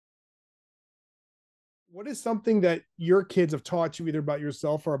What is something that your kids have taught you either about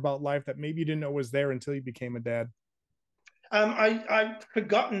yourself or about life that maybe you didn't know was there until you became a dad? I've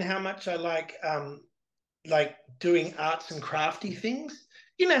forgotten how much I like doing arts and crafty things.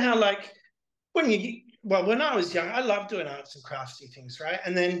 You know how like when I was young, I loved doing arts and crafty things, right?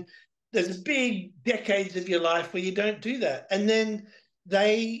 And then there's big decades of your life where you don't do that, and then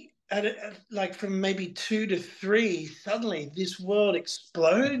like from maybe 2 to 3, suddenly this world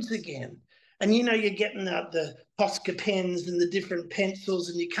explodes again. And you're getting out the Posca pens and the different pencils,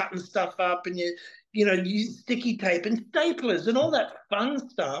 and you're cutting stuff up, and you use sticky tape and staplers and all that fun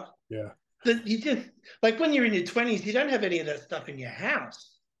stuff Yeah. that you just like when you're in your 20s, you don't have any of that stuff in your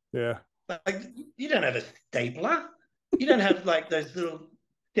house. Yeah. Like you don't have a stapler. You don't have like those little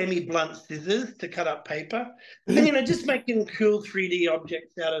semi-blunt scissors to cut up paper. And just making cool 3D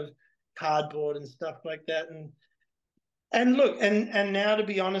objects out of cardboard and stuff like that. And look, and now to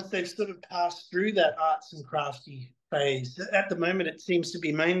be honest, they've sort of passed through that arts and crafty phase. At the moment, it seems to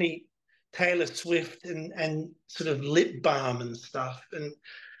be mainly Taylor Swift and sort of lip balm and stuff. And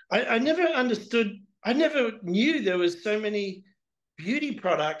I never understood. I never knew there was so many beauty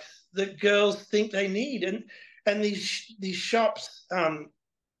products that girls think they need, and these shops.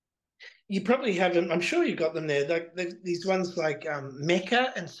 You probably have them. I'm sure you got them there. Like these ones like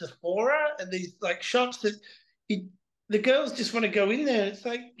Mecca and Sephora, and these like shops that you, the girls just want to go in there. It's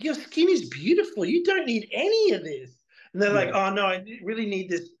like your skin is beautiful. You don't need any of this. And they're like, Yeah. oh no, I really need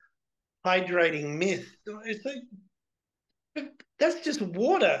this hydrating mist. It's like that's just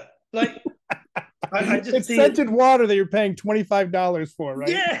water. Like I just It's see it. scented water that you're paying $25 for, right?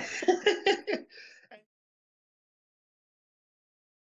 Yeah.